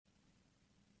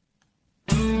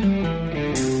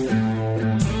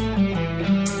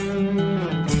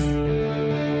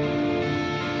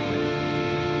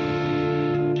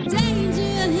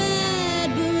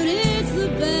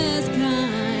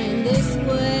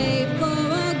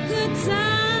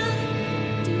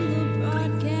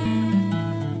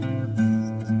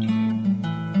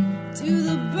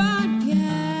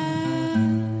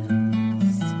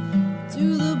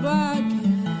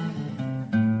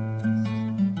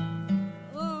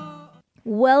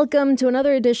welcome to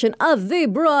another edition of The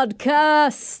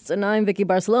Broadcast. And I'm Vicky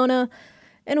Barcelona.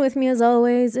 And with me, as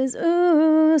always, is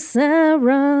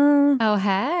Sarah. Oh,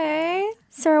 hey.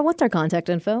 Sarah, what's our contact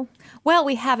info? Well,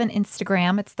 we have an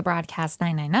Instagram. It's The Broadcast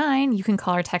 999. You can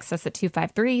call or text us at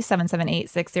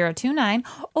 253-778-6029.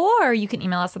 Or you can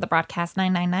email us at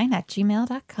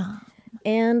thebroadcast999@gmail.com.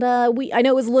 And I know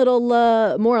it was a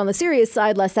little more on the serious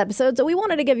side last episode, so we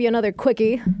wanted to give you another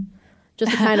quickie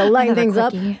just to kind of lighten things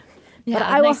up. Yeah,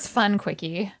 but nice fun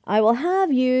quickie. I will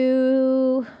have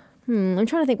you... I'm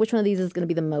trying to think which one of these is going to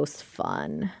be the most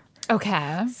fun.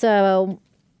 Okay. So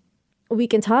we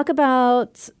can talk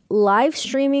about live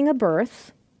streaming a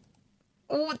birth.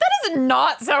 Oh, that does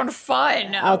not sound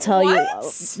fun. I'll tell you.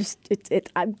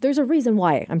 There's a reason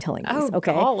why I'm telling you this,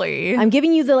 okay? Golly. I'm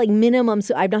giving you the minimum,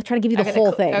 so I'm not trying to give you the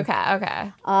whole thing.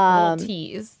 Okay. A little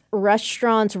tease.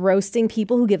 Restaurants roasting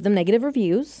people who give them negative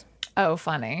reviews. Oh,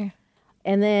 funny.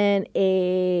 And then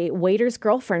a waiter's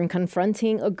girlfriend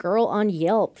confronting a girl on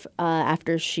Yelp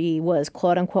after she was,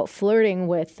 quote unquote, flirting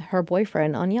with her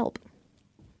boyfriend on Yelp.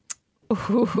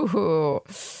 Ooh.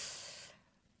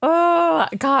 Oh,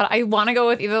 God, I want to go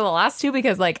with either the last two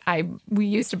because, we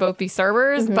used to both be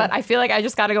servers, but I feel like I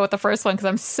just got to go with the first one because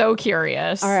I'm so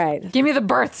curious. All right. Give me the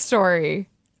birth story.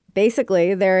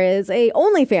 Basically, there is a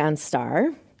OnlyFans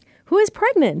star who is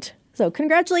pregnant. So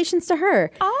congratulations to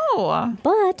her. Oh.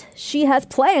 But she has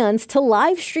plans to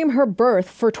live stream her birth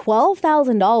for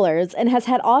 $12,000 and has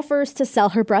had offers to sell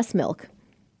her breast milk.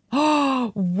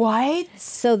 What?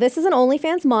 So this is an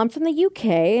OnlyFans mom from the UK,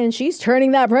 and she's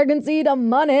turning that pregnancy to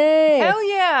money. Hell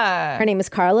yeah. Her name is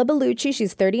Carla Bellucci.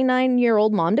 She's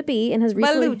 39-year-old mom-to-be and has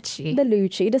recently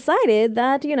Bellucci decided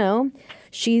that,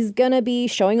 she's going to be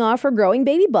showing off her growing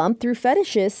baby bump through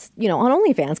fetishes, on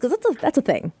OnlyFans, because that's a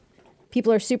thing.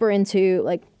 People are super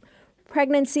into,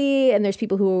 pregnancy, and there's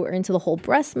people who are into the whole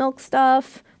breast milk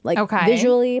stuff,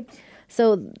 visually.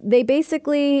 So they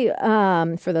basically,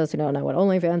 for those who don't know what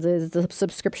OnlyFans is, it's a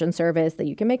subscription service that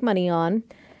you can make money on.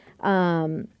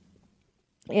 And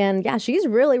yeah, she's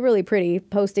really, really pretty,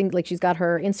 posting, she's got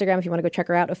her Instagram if you want to go check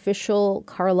her out, official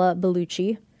Carla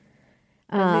Bellucci.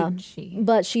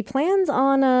 But she plans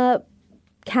on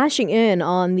cashing in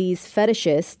on these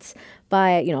fetishists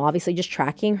by, obviously just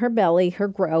tracking her belly, her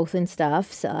growth and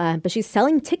stuff. So, but she's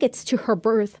selling tickets to her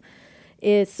birth.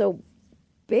 So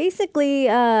basically,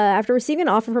 after receiving an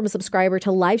offer from a subscriber to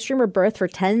live stream her birth for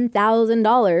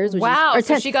 $10,000. Wow,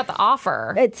 so she got the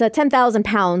offer. It's 10,000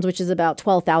 pounds, which is about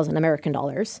 12,000 American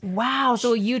dollars. Wow,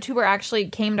 so a YouTuber actually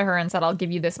came to her and said, I'll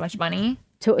give you this much money?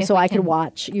 So I could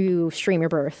watch you stream your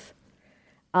birth.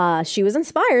 She was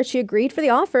inspired. She agreed for the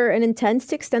offer and intends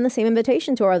to extend the same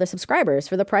invitation to our other subscribers.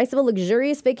 For the price of a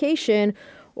luxurious vacation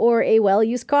or a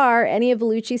well-used car, any of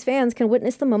Bellucci's fans can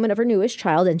witness the moment of her newest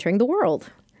child entering the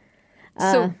world.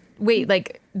 So wait,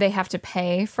 they have to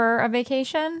pay for a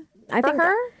vacation for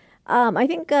her? I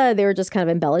think they were just kind of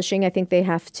embellishing. I think they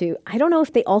have to. I don't know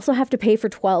if they also have to pay for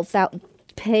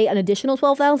pay an additional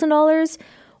 $12,000,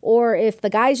 or if the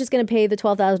guy's just going to pay the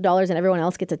 $12,000 and everyone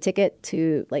else gets a ticket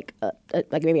to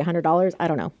maybe $100. I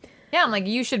don't know. Yeah, I'm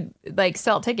you should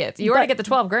sell tickets. You already get the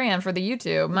 $12,000 for the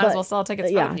YouTube. Might as well sell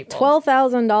tickets for other people.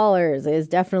 $12,000 is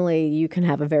definitely, you can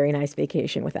have a very nice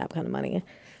vacation with that kind of money.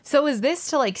 So is this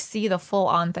to see the full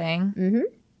on thing? Mm-hmm.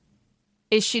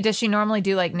 Does she normally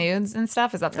do nudes and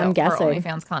stuff? Is that her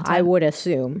OnlyFans content? I would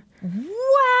assume.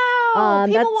 Wow.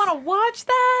 People want to watch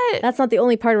that. That's not the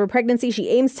only part of her pregnancy she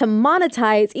aims to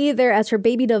monetize either. As her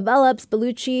baby develops,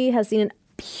 Bellucci has seen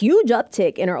a huge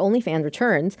uptick in her OnlyFans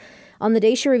returns. On the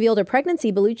day she revealed her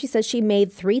pregnancy, Bellucci says she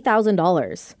made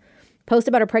 $3,000. Post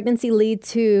about her pregnancy lead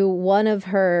to one of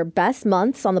her best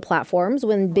months on the platforms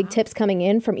when big tips coming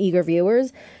in from eager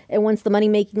viewers. And once the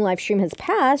money-making live stream has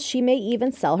passed, she may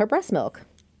even sell her breast milk.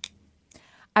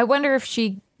 I wonder if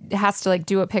she has to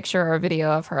do a picture or a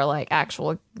video of her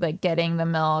actual getting the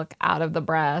milk out of the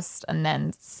breast and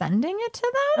then sending it to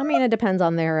them. I mean, it depends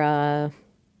on their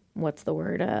what's the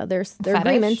word? Their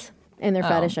agreement and their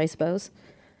fetish, I suppose.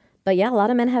 But yeah, a lot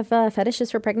of men have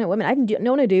fetishes for pregnant women. I've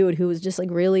known a dude who was just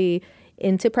really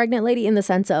into pregnant lady in the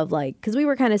sense of because we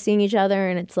were kind of seeing each other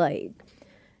and it was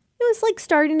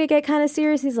starting to get kind of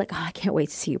serious. He's like, oh, I can't wait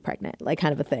to see you pregnant,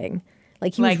 kind of a thing.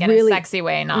 He was in really a sexy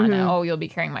way, not in a, you'll be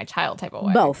carrying my child type of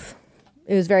way. Both.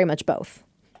 It was very much both.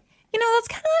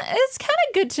 It's kind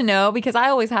of good to know because I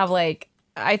always have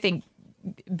I think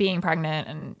being pregnant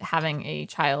and having a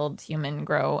child human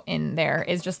grow in there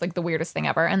is just the weirdest thing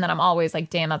ever. And then I'm always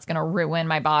damn, that's going to ruin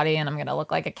my body and I'm going to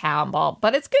look like a cow and ball.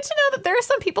 But it's good to know that there are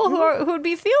some people who would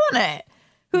be feeling it.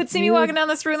 who would see me walking down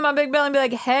the street with my big belly and be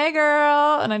like, hey,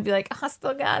 girl. And I'd be like, I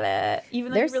still got it.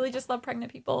 Even though you really just love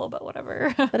pregnant people, but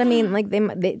whatever. But I mean, like,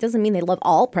 it doesn't mean they love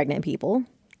all pregnant people.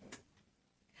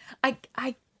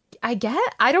 I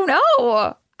get, I don't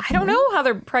know. I don't know how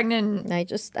they're pregnant.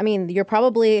 I mean, you're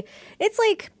probably, it's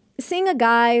like seeing a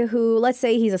guy who, let's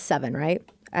say he's a 7, right?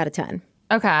 Out of 10.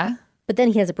 Okay. But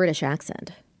then he has a British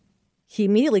accent. He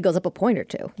immediately goes up a point or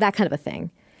two. That kind of a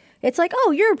thing. It's like,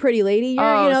 oh, you're a pretty lady.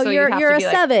 You're a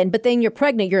 7, but then you're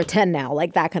pregnant. You're a 10 now.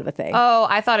 Like that kind of a thing. Oh,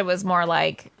 I thought it was more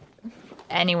like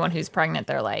anyone who's pregnant.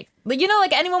 They're like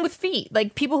like anyone with feet.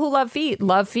 Like people who love feet.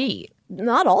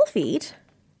 Not all feet.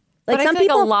 Like but some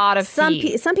people, like a lot of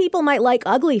feet. Some people might like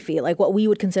ugly feet, like what we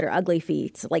would consider ugly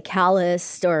feet, like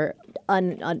calloused or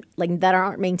like that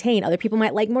aren't maintained. Other people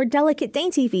might like more delicate,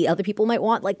 dainty feet. Other people might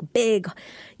want like big,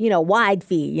 wide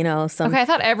feet. Some okay, I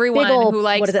thought everyone who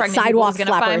likes pregnant people was going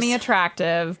to find me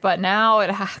attractive, but now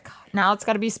it's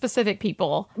got to be specific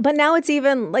people. But now it's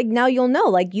even like now you'll know,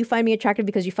 like you find me attractive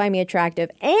because you find me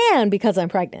attractive, and because I'm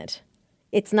pregnant.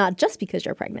 It's not just because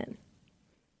you're pregnant.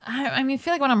 I mean, I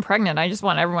feel like when I'm pregnant, I just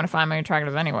want everyone to find me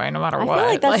attractive anyway, no matter what. I feel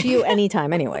like that's you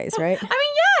anytime anyways, right? I mean,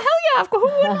 yeah, hell yeah. Who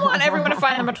wouldn't want everyone to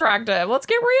find them attractive? Let's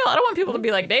get real. I don't want people to be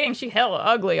like, dang, she hella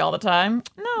ugly all the time.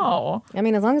 No. I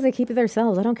mean, as long as they keep it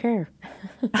themselves, I don't care.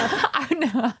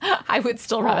 I would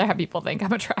still rather have people think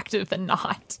I'm attractive than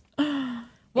not.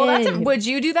 Well, would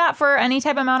you do that for any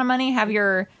type of amount of money? Have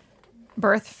your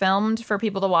birth filmed for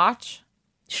people to watch?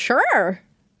 Sure.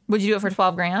 Would you do it for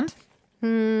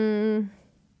 $12,000?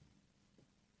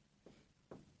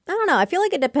 I don't know. I feel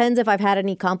like it depends if I've had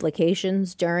any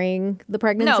complications during the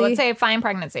pregnancy. No, let's say a fine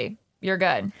pregnancy. You're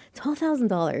good.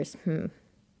 $12,000.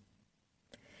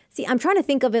 See, I'm trying to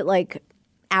think of it like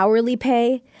hourly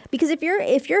pay, because if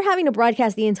you're having to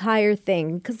broadcast the entire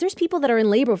thing, because there's people that are in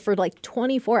labor for like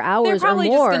 24 hours or more. They're probably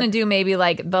just going to do maybe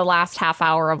like the last half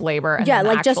hour of labor. And yeah,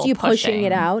 like just you pushing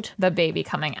it out. The baby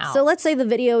coming out. So let's say the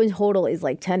video in total is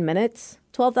like 10 minutes.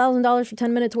 $12,000 for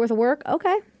 10 minutes worth of work.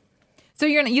 Okay. So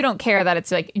you don't care that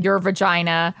it's like your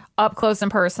vagina up close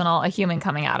and personal, a human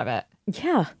coming out of it.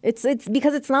 Yeah, it's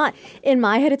because it's not, in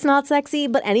my head, it's not sexy,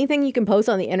 but anything you can post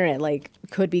on the internet like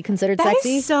could be considered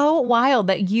sexy. That is so wild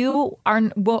that you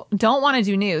don't want to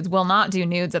do nudes, will not do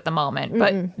nudes at the moment,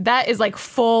 but that is like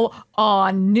full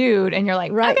on nude, and you're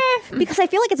like, right. Okay. Because I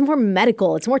feel like it's more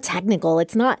medical, it's more technical,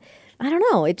 it's not, I don't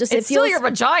know, it's still your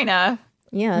vagina.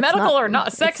 Yeah, medical or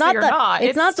not, sexy or not.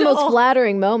 It's not the most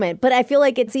flattering moment, but I feel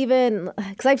like it's even,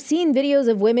 because I've seen videos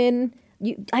of women,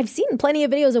 I've seen plenty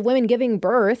of videos of women giving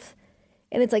birth,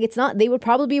 and it's like, it's not, they would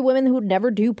probably be women who'd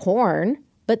never do porn,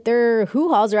 but their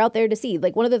hoo-haws are out there to see.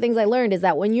 Like one of the things I learned is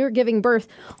that when you're giving birth,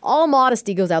 all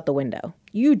modesty goes out the window.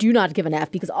 You do not give an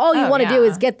F because all you want to do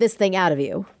is get this thing out of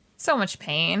you. So much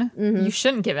pain. You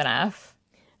shouldn't give an F.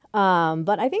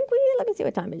 But I think let me see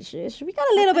what time it is. We got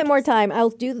a little bit more time.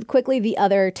 I'll do quickly the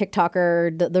other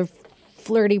TikToker, the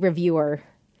flirty reviewer.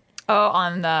 Oh,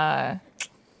 on the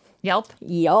Yelp?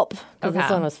 Yelp. Because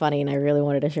this one was funny and I really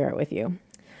wanted to share it with you.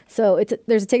 So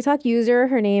there's a TikTok user.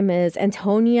 Her name is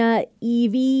Antonia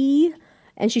Evie.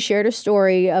 And she shared a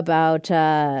story about,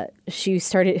 she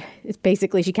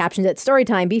captioned it, story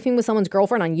time, beefing with someone's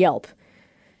girlfriend on Yelp.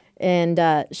 And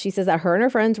she says that her and her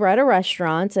friends were at a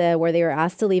restaurant where they were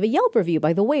asked to leave a Yelp review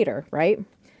by the waiter, right?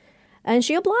 And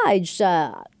she obliged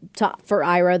for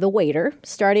Ira, the waiter,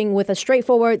 starting with a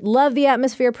straightforward, love the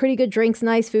atmosphere, pretty good drinks,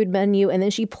 nice food menu. And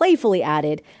then she playfully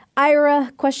added,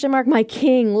 Ira, ? My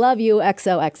king, love you,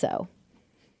 XOXO.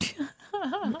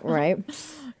 Right?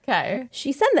 Okay.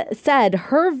 She said that in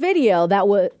her video that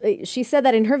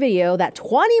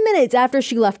 20 minutes after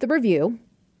she left the review,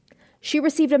 she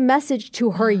received a message to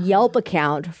her Yelp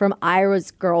account from Ira's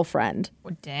girlfriend.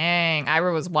 Dang,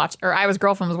 Ira's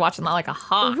girlfriend was watching that like a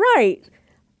hawk. Right.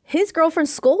 His girlfriend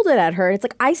scolded at her. It's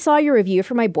like, I saw your review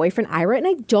for my boyfriend Ira, and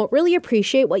I don't really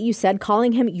appreciate what you said,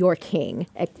 calling him your king,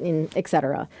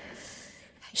 etc.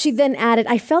 She then added,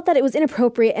 I felt that it was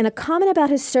inappropriate and a comment about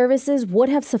his services would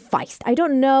have sufficed. I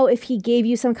don't know if he gave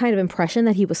you some kind of impression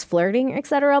that he was flirting,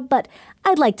 etc., but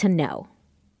I'd like to know.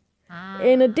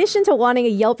 In addition to wanting a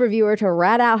Yelp reviewer to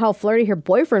rat out how flirty her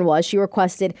boyfriend was, she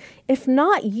requested, if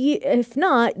not,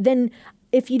 then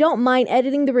if you don't mind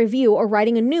editing the review or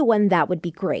writing a new one, that would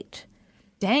be great.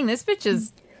 Dang, this bitch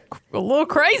is a little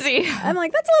crazy. I'm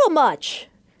like, that's a little much.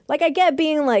 Like, I get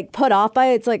being like put off by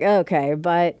it. It's like, okay,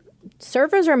 but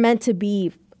servers are meant to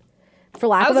be, for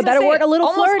lack of a better word, a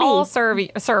little flirty. Almost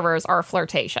all servers are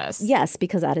flirtatious. Yes,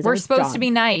 because that is we're supposed to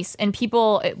be nice, and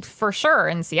people, for sure,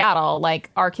 in Seattle, like,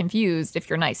 are confused if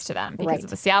you're nice to them because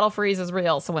the Seattle freeze is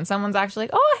real. So when someone's actually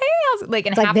like, "Oh, hey,"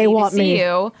 and happy to see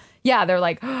you, Yeah, they're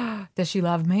like, oh, does she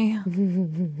love me?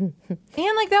 And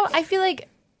like that, I feel like,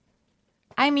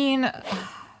 I mean,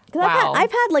 wow.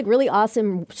 I've had like really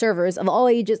awesome servers of all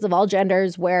ages, of all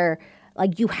genders, where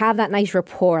like you have that nice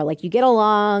rapport, like you get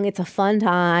along, it's a fun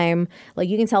time, like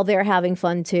you can tell they're having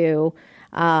fun too.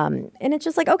 And it's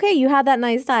just like, okay, you had that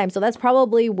nice time. So that's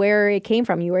probably where it came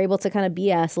from. You were able to kind of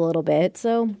BS a little bit.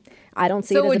 So I don't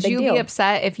see it as a big deal. So would you be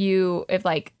upset if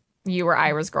like you were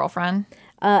Ira's girlfriend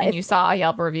and you saw a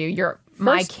Yelp review, you're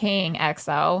my king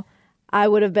XO? I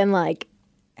would have been like,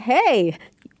 hey,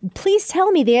 please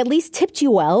tell me they at least tipped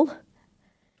you well.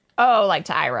 Oh, like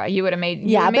to Ira. You would have made,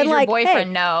 your like,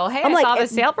 boyfriend know, hey, I saw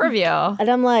this Yelp review. And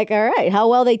I'm like, all right, how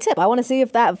well they tip. I want to see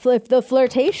if the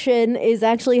flirtation is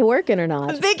actually working or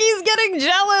not. Vicky's getting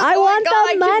jealous. I want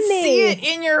the money. I can see it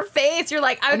in your face. You're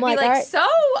like, I would be like, right. So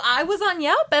I was on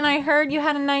Yelp and I heard you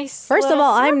had a nice First of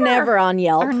all, I'm never on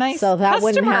Yelp, so that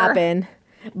wouldn't happen.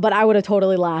 But I would have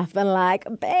totally laughed and like,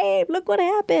 babe, look what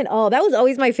happened. Oh, that was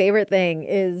always my favorite thing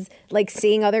is like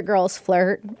seeing other girls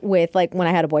flirt with like when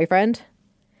I had a boyfriend.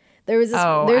 There was this,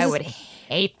 I would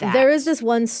hate that. There is this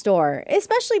one store,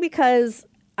 especially because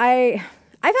I've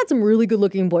had some really good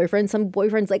looking boyfriends. Some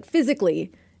boyfriends, like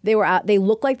physically, they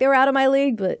look like they were out of my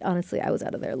league, but honestly, I was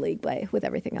out of their league with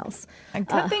everything else. A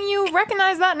good thing you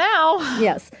recognize that now.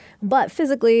 Yes, but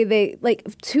physically, they like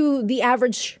to the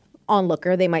average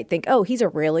onlooker, they might think, oh, he's a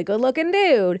really good looking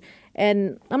dude.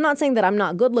 And I'm not saying that I'm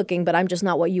not good looking, but I'm just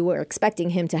not what you were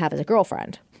expecting him to have as a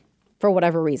girlfriend, for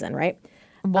whatever reason, right?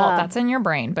 Well, that's in your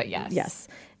brain, but yes. Yes.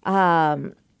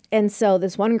 And so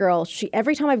this one girl,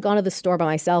 every time I've gone to the store by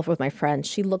myself with my friends,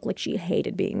 she looked like she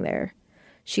hated being there.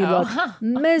 She looked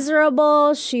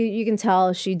miserable. You can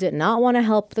tell she did not want to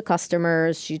help the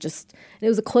customers. It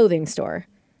was a clothing store.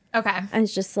 Okay. And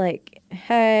it's just like,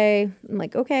 hey, I'm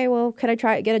like, okay, well, could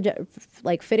I get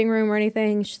a fitting room or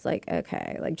anything? She's like,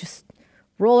 okay, like just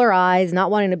roll her eyes, not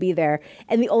wanting to be there.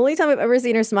 And the only time I've ever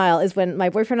seen her smile is when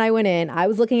my boyfriend and I went in. I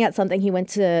was looking at something. He went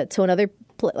to another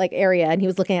area and he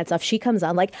was looking at stuff. She comes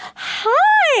on like,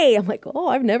 hi. I'm like, oh,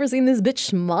 I've never seen this bitch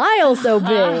smile so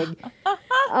big.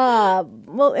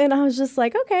 Well, and I was just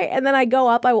like, okay. And then I go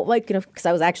up, because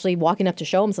I was actually walking up to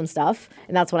show him some stuff.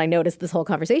 And that's when I noticed this whole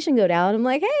conversation go down. I'm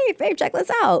like, hey, babe, check this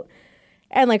out.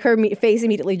 And like her face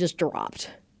immediately just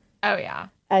dropped. Oh, yeah.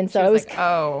 And so it was like,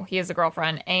 oh, he has a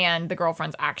girlfriend and the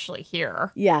girlfriend's actually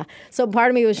here. Yeah. So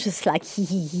part of me was just like,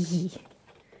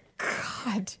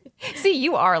 God. See,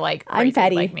 you are like crazy I'm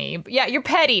petty. Like me. Yeah, you're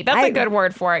petty. That's a good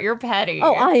word for it. You're petty.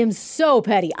 Oh, I am so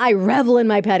petty. I revel in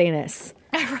my pettiness.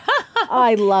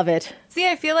 I love it. See,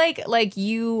 I feel like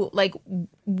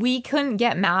we couldn't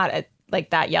get mad at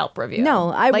like that Yelp review. No,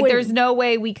 I wouldn't. There's no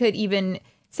way we could even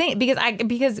say it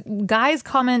because guys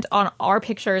comment on our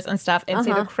pictures and stuff and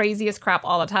say the craziest crap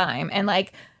all the time. And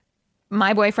like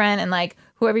my boyfriend and like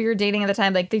whoever you're dating at the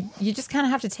time, like you just kind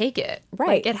of have to take it. Right.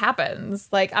 Like it happens.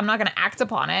 Like I'm not going to act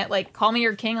upon it. Like call me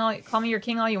your king all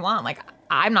you want. Like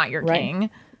I'm not your king.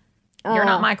 You're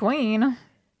not my queen.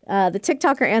 The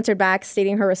TikToker answered back,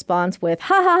 stating her response with,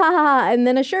 ha ha ha ha, and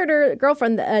then assured her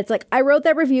girlfriend that it's like, I wrote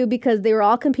that review because they were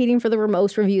all competing for the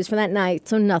most reviews for that night,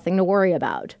 so nothing to worry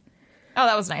about. Oh,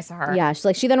 that was nice of her. Yeah,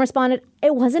 she then responded,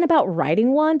 it wasn't about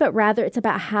writing one, but rather it's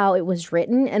about how it was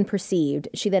written and perceived.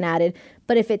 She then added,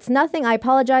 but if it's nothing, I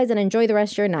apologize and enjoy the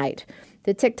rest of your night.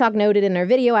 The TikTok noted in her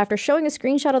video after showing a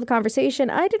screenshot of the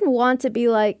conversation, I didn't want to be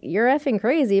like, you're effing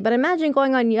crazy, but imagine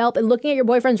going on Yelp and looking at your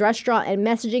boyfriend's restaurant and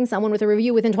messaging someone with a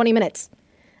review within 20 minutes.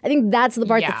 I think that's the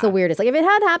part that's the weirdest. Like if it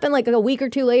had happened like a week or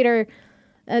two later,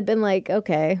 I'd been like,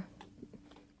 okay.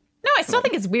 No, I still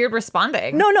think it's weird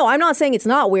responding. No, I'm not saying it's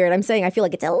not weird. I'm saying I feel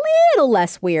like it's a little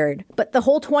less weird. But the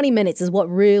whole 20 minutes is what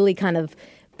really kind of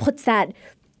puts that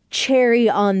cherry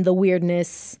on the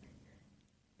weirdness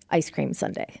ice cream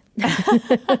sundae,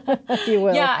 if you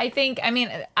will. Yeah,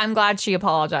 I'm glad she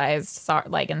apologized,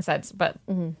 and said, but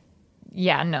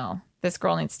yeah, no. This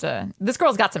girl's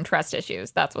got some trust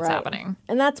issues. That's what's happening.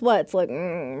 And that's what's like,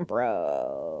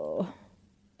 bro.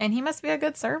 And he must be a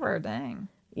good server, dang.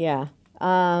 Yeah.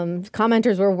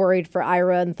 Commenters were worried for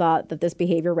Ira and thought that this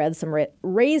behavior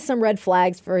raised some red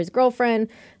flags for his girlfriend.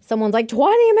 Someone's like,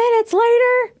 20 minutes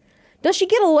later? Does she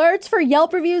get alerts for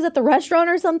Yelp reviews at the restaurant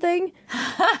or something?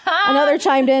 Another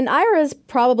chimed in, Ira's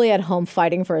probably at home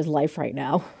fighting for his life right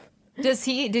now. Did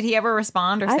he ever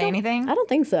respond or say anything? I don't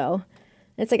think so.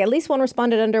 It's like at least one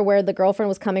responded under where the girlfriend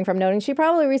was coming from, noting she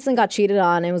probably recently got cheated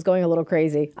on and was going a little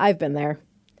crazy. I've been there.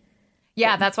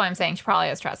 Yeah, that's why I'm saying she probably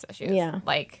has trust issues. Yeah.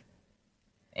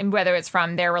 And whether it's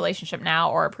from their relationship now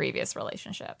or a previous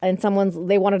relationship. And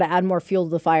they wanted to add more fuel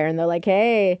to the fire, and they're like,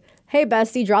 hey,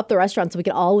 bestie, drop the restaurant so we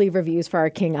can all leave reviews for our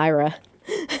King Ira.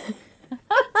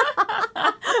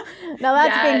 Now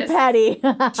that's being petty.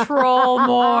 Troll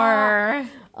more.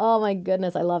 Oh my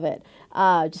goodness, I love it.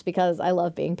 Just because I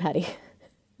love being petty.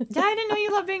 Yeah, I didn't know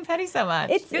you love being petty so much.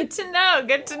 It's good to know.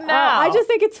 Good to know. I just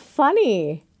think it's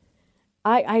funny.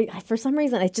 I for some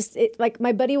reason, like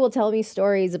my buddy will tell me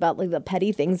stories about like the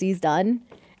petty things he's done.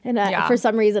 And for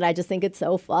some reason, I just think it's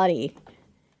so funny.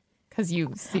 Because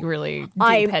you secretly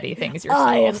do petty things yourself.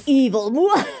 I am evil.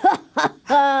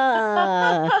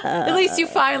 At least you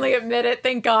finally admit it.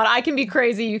 Thank God. I can be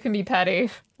crazy. You can be petty.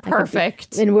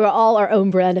 Perfect. And we're all our own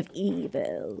brand of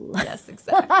evil. Yes,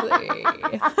 exactly.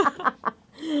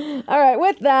 All right.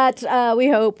 With that, we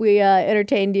hope we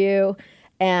entertained you.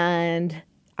 And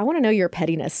I want to know your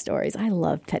pettiness stories. I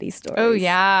love petty stories. Oh,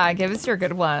 yeah. Give us your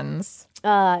good ones.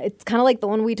 It's kind of like the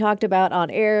one we talked about on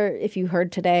air, if you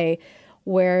heard today,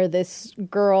 where this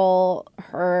girl,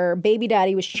 her baby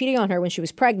daddy was cheating on her when she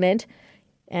was pregnant.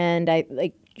 And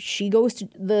she goes to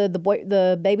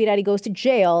the baby daddy goes to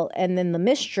jail, and then the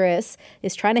mistress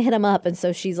is trying to hit him up, and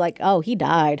so she's like, "Oh, he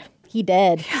died. He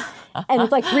dead." And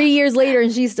it's like 3 years later,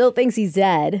 and she still thinks he's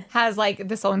dead. Has like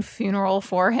this own funeral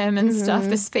for him and stuff.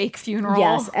 This fake funeral.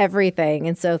 Yes, everything.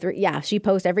 And so she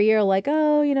posts every year like,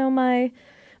 "Oh, you know, my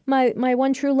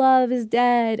one true love is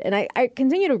dead." And I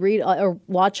continue to read or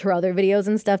watch her other videos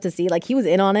and stuff to see like he was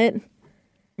in on it.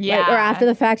 Yeah. Like, or after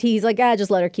the fact, he's like, just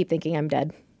let her keep thinking I'm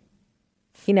dead.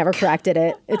 He never corrected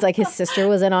it. It's like his sister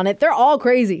was in on it. They're all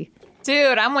crazy.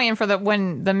 Dude, I'm waiting for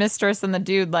when the mistress and the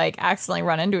dude like accidentally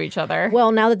run into each other.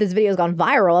 Well, now that this video's gone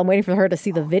viral, I'm waiting for her to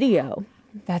see the video.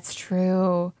 That's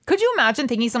true. Could you imagine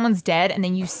thinking someone's dead and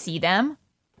then you see them?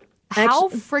 How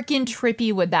freaking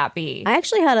trippy would that be? I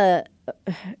actually had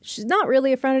she's not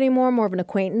really a friend anymore, more of an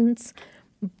acquaintance.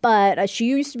 But she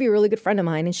used to be a really good friend of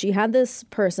mine. And she had this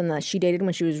person that she dated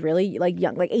when she was really like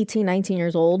young, like 18, 19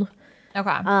 years old. Okay.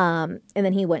 And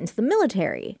then he went into the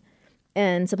military.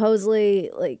 And supposedly,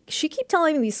 like, she kept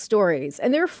telling me these stories.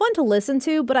 And they were fun to listen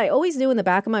to, but I always knew in the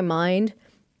back of my mind,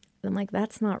 I'm like,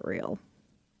 that's not real.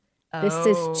 Oh. This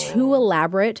is too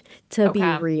elaborate to be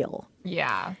real.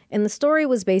 Yeah. And the story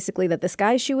was basically that this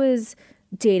guy she was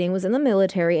dating was in the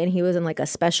military, and he was in like a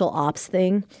special ops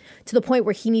thing to the point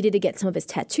where he needed to get some of his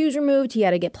tattoos removed. He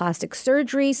had to get plastic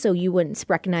surgery so you wouldn't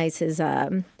recognize his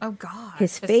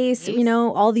his face, you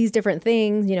know, all these different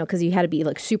things, you know, because he had to be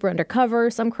like super undercover,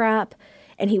 some crap.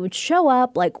 And he would show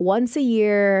up like once a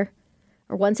year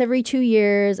or once every 2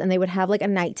 years, and they would have like a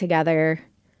night together.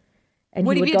 And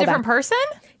would he be a different person?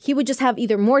 He would just have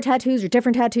either more tattoos or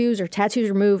different tattoos or tattoos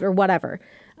removed or whatever.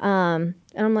 And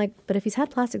I'm like, but if he's had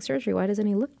plastic surgery, why doesn't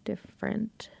he look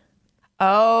different?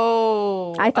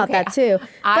 Oh. I thought that too.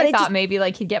 I thought maybe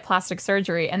like he'd get plastic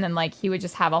surgery and then like he would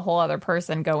just have a whole other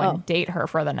person go and date her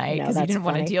for the night because he didn't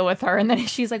want to deal with her. And then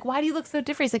she's like, why do you look so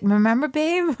different? He's like, remember,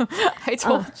 babe? I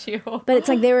told you. But it's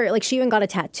like they were like, she even got a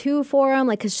tattoo for him.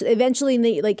 Like, because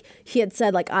eventually he had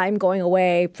said like, I'm going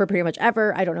away for pretty much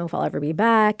ever. I don't know if I'll ever be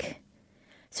back.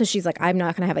 So she's like, I'm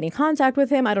not going to have any contact with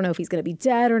him. I don't know if he's going to be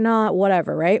dead or not,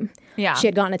 whatever, right? Yeah. She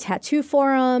had gotten a tattoo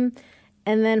for him.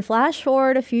 And then flash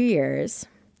forward a few years,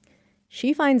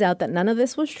 she finds out that none of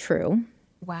this was true.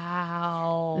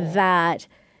 Wow. That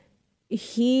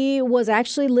he was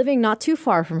actually living not too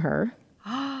far from her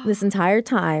this entire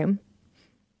time,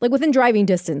 like within driving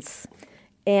distance.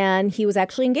 And he was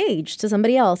actually engaged to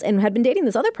somebody else and had been dating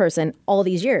this other person all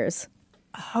these years.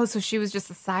 Oh, so she was just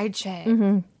a side chick.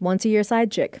 Mm-hmm. Once a year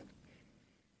side chick.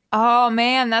 Oh,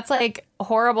 man. That's like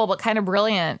horrible, but kind of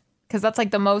brilliant. Because that's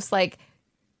like the most like,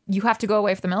 you have to go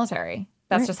away from the military.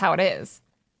 That's just how it is.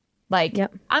 Like,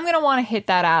 I'm going to want to hit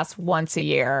that ass once a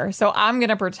year. So I'm going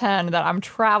to pretend that I'm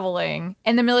traveling.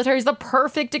 And the military is the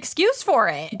perfect excuse for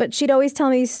it. But she'd always tell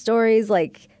me stories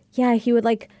like, yeah, he would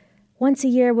like once a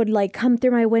year would like come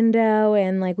through my window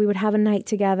and like we would have a night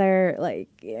together. Like,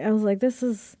 I was like, this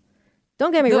is...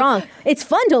 Don't get me wrong. It's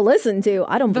fun to listen to.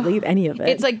 I don't believe any of it.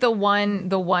 It's like the one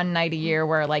night a year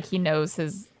where like he knows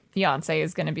his fiance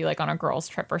is going to be like on a girl's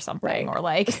trip or something, or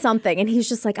like something. And he's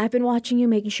just like, I've been watching you,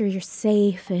 making sure you're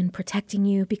safe and protecting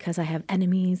you because I have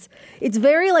enemies. It's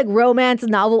very like romance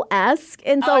novel-esque.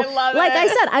 And so, like I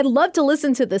said, I'd love to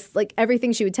listen to this, like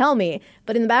everything she would tell me.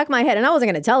 But in the back of my head, and I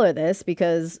wasn't going to tell her this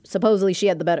because supposedly she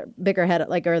had the bigger head,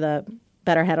 like, or the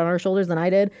better head on her shoulders than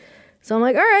I did. So I'm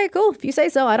like, all right, cool. If you say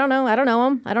so, I don't know. I don't know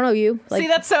him. I don't know you. Like, see,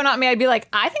 that's so not me. I'd be like,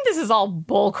 I think this is all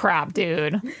bull crap,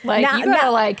 dude. Like, you gotta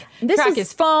like track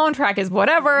his phone, track his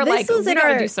whatever. Like, we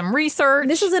gotta do some research.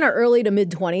 This was in our early to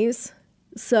mid 20s.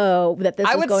 So that this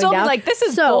was going down. I would still be like, this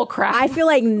is bull crap. I feel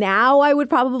like now I would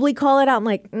probably call it out. I'm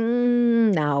like,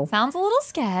 no. Sounds a little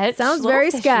sketch. Sounds very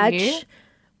sketch.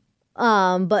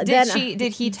 But then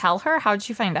did he tell her? How did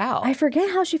she find out? I forget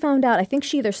how she found out. I think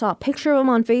she either saw a picture of him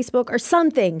on Facebook or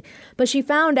something, but she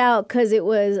found out because it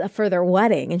was for their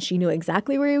wedding and she knew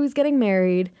exactly where he was getting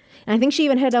married. And I think she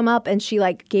even hit him up and she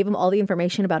like gave him all the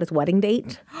information about his wedding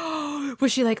date.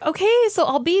 Was she like, okay, so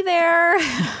I'll be there?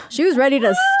 She was ready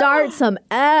to start some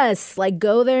S, like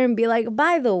go there and be like,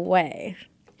 by the way,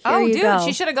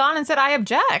 she should have gone and said, I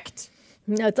object.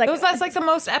 No, it's like that's like the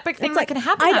most epic thing that can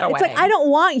happen at a wedding. It's like, I don't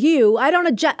want you. I don't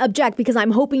object because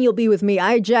I'm hoping you'll be with me.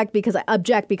 I object because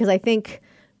I think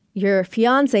your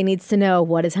fiance needs to know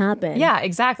what has happened. Yeah,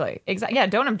 exactly. Yeah,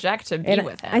 don't object to be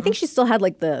with him. I think she still had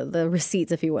like the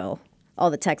receipts, if you will, all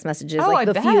the text messages, like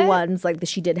the few ones like that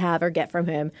she did have or get from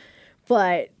him.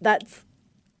 But that's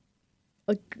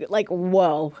like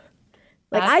whoa.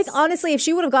 Like I honestly, if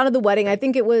she would have gone to the wedding, I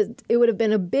think it would have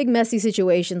been a big messy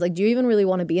situation. Like, do you even really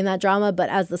want to be in that drama? But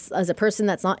as a person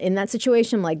that's not in that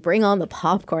situation, I'm like, bring on the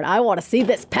popcorn. I want to see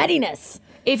this pettiness.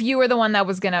 If you were the one that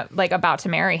was gonna like about to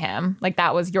marry him, like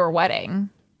that was your wedding,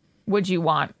 would you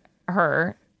want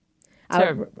her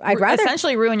to I'd rather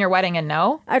essentially ruin your wedding and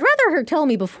know? I'd rather her tell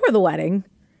me before the wedding.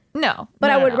 No, but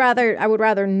I would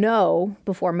rather know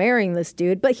before marrying this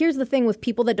dude. But here's the thing with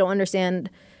people that don't understand.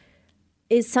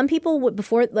 Is some people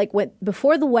before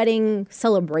the wedding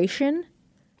celebration,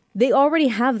 they already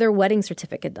have their wedding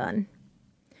certificate done.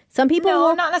 Some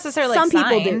people not necessarily. Some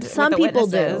people do. Some people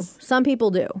do. Some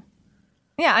people do.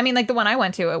 Yeah, I mean, like the one I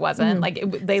went to, it wasn't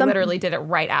they literally did it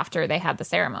right after they had the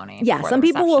ceremony. Yeah, some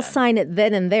people will sign it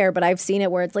then and there, but I've seen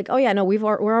it where it's like, oh yeah, no,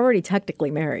 we're already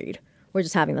technically married. We're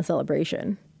just having the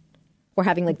celebration. We're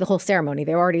having like the whole ceremony.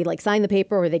 They already like signed the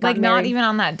paper or they got married. Not even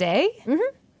on that day.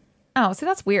 Mm-hmm. Oh, see,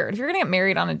 that's weird. If you're going to get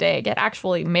married on a day, get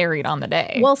actually married on the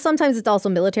day. Well, sometimes it's also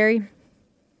military.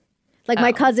 Like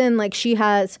my cousin, like she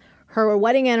has her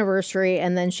wedding anniversary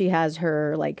and then she has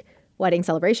her like wedding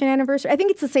celebration anniversary. I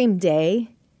think it's the same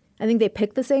day. I think they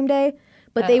picked the same day,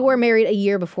 but they were married a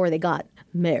year before they got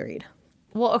married.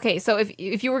 Well, okay, so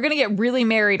if you were going to get really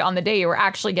married on the day you were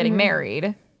actually getting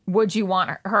married, would you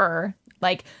want her,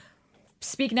 like,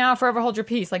 speak now, forever hold your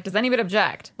peace? Like, does anybody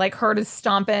object? Like, her to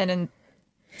stomp in and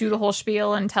do the whole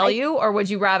spiel and tell you? Or would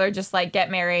you rather just, like,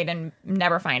 get married and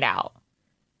never find out?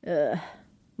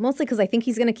 Mostly because I think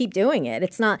he's going to keep doing it.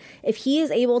 It's not, if he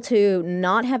is able to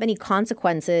not have any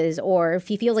consequences or if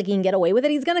he feels like he can get away with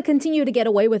it, he's going to continue to get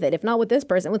away with it. If not with this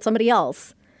person, with somebody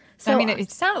else. So, I mean,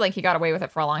 it sounded like he got away with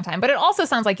it for a long time, but it also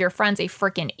sounds like your friend's a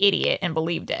freaking idiot and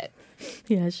believed it.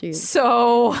 Yeah, she is.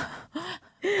 So,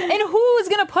 and who is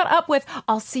going to put up with,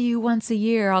 I'll see you once a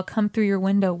year, I'll come through your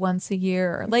window once a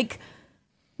year? Like,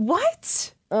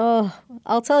 what? Oh,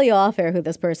 I'll tell you off air who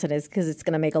this person is because it's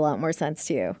going to make a lot more sense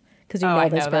to you because you know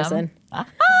this person.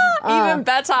 Even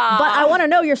better. But I want to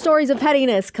know your stories of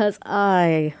pettiness because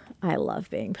I love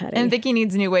being petty. And Vicky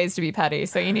needs new ways to be petty,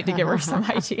 so you need to give her some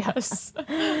ideas.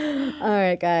 All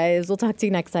right, guys. We'll talk to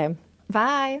you next time.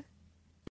 Bye.